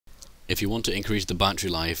If you want to increase the battery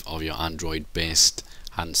life of your Android based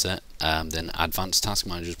handset, then Advanced Task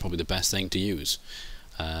Manager is probably the best thing to use.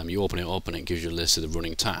 You open it up and it gives you a list of the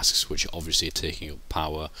running tasks, which obviously are taking up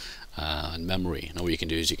power and memory. Now what you can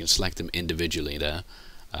do is you can select them individually there,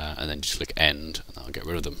 and then just click end, and that'll get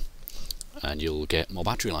rid of them, and you'll get more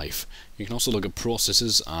battery life. You can also look at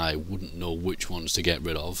processes. I wouldn't know which ones to get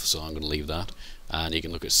rid of, so I'm going to leave that. And you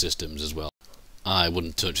can look at systems as well. I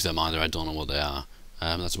wouldn't touch them either, I don't know what they are.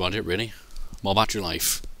 That's about it really. More battery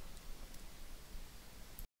life.